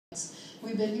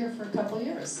we've been here for a couple of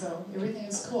years, so everything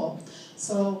is cool.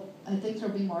 So I think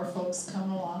there'll be more folks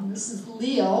coming along. This is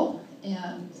Leo,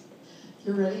 and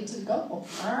you're ready to go. All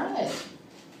right.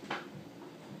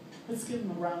 Let's give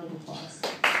him a round of applause.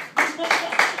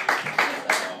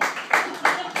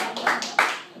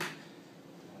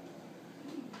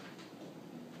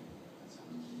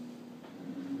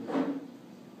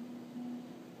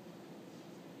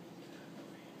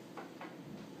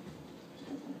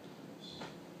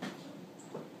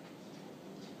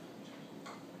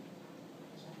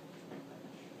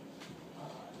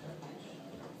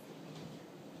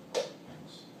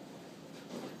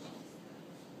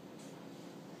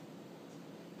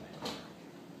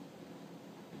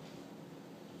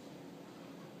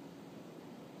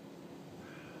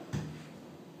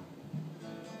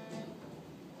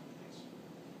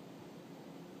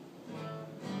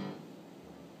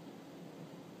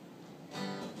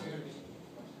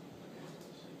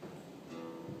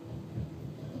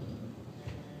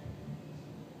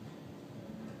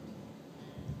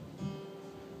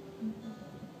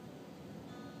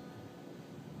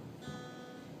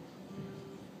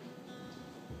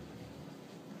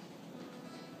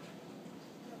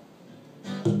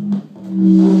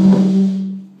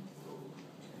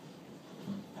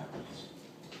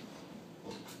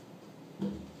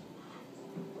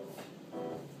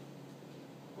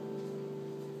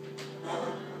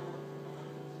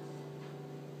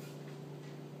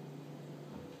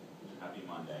 Happy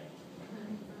Monday.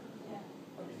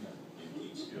 In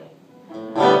Peachville.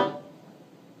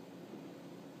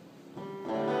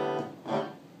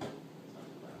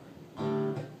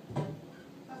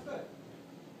 That's good.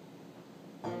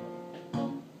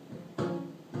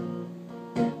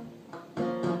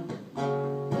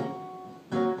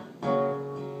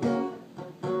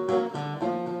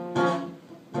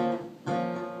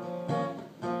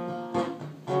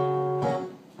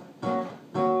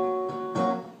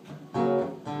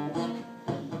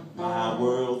 My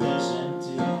world is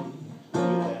empty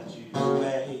without you,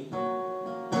 babe.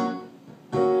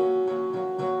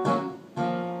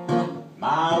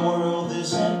 My world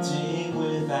is empty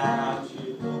without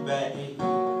you, babe.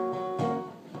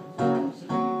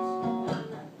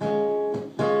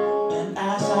 And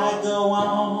as I go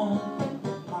on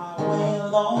my way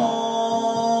alone,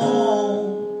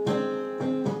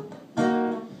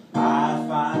 I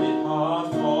find it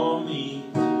hard for me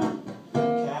to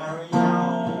carry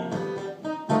on.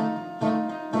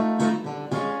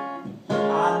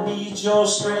 I need your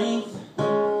strength,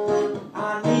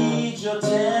 I need your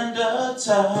tender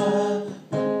touch,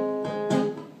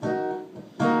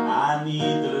 I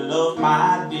need the love,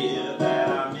 my dear, that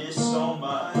I miss so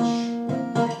much.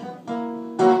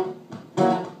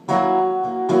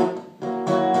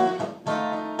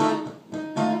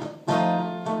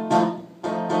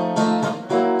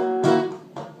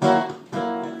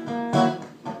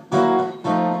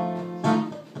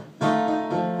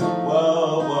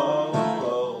 Whoa, whoa,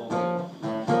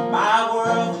 whoa. My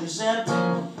world is empty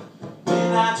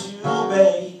without you,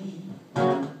 babe.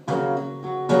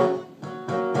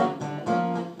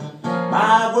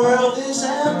 My world is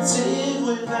empty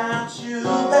without you,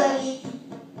 babe.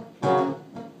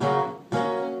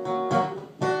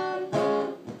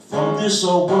 From this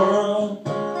old world, I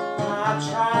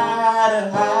try to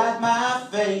hide my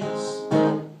face,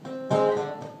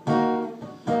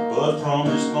 but from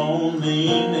this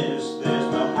loneliness, there's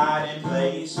no hiding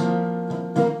place.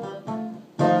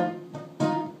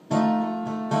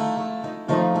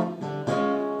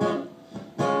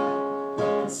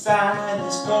 Inside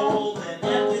this cold and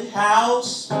empty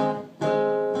house,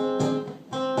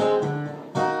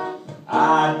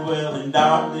 I dwell in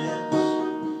darkness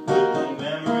with the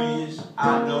memories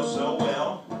I know so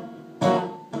well.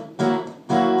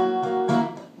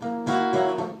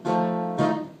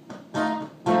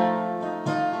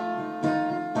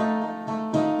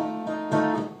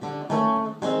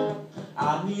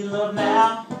 I need love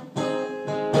now,